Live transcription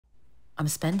I'm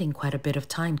spending quite a bit of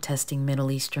time testing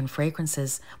Middle Eastern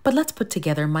fragrances, but let's put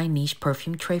together my niche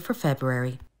perfume tray for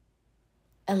February.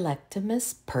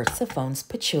 Electimus Persephone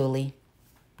Patchouli,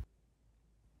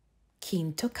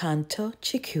 Quinto Canto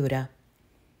Chicuta,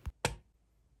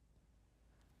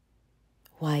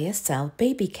 YSL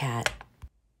Baby Cat,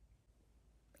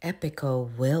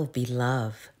 Epico Will Be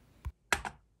Love,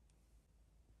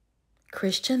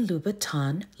 Christian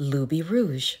Louboutin Louis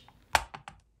Rouge,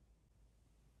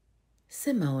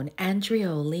 Simone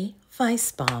Andreoli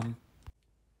Weissbaum,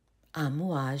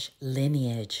 Amouage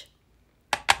Lineage,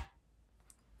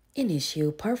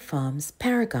 Initio Parfums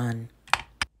Paragon,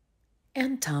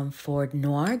 and Tom Ford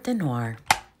Noir de Noir.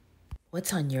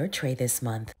 What's on your tray this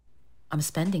month? I'm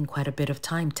spending quite a bit of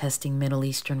time testing Middle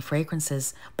Eastern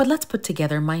fragrances, but let's put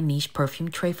together my niche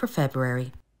perfume tray for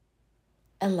February.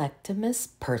 Electimus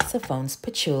Persephone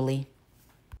Patchouli,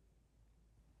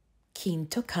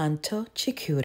 Quinto Canto Chicuta,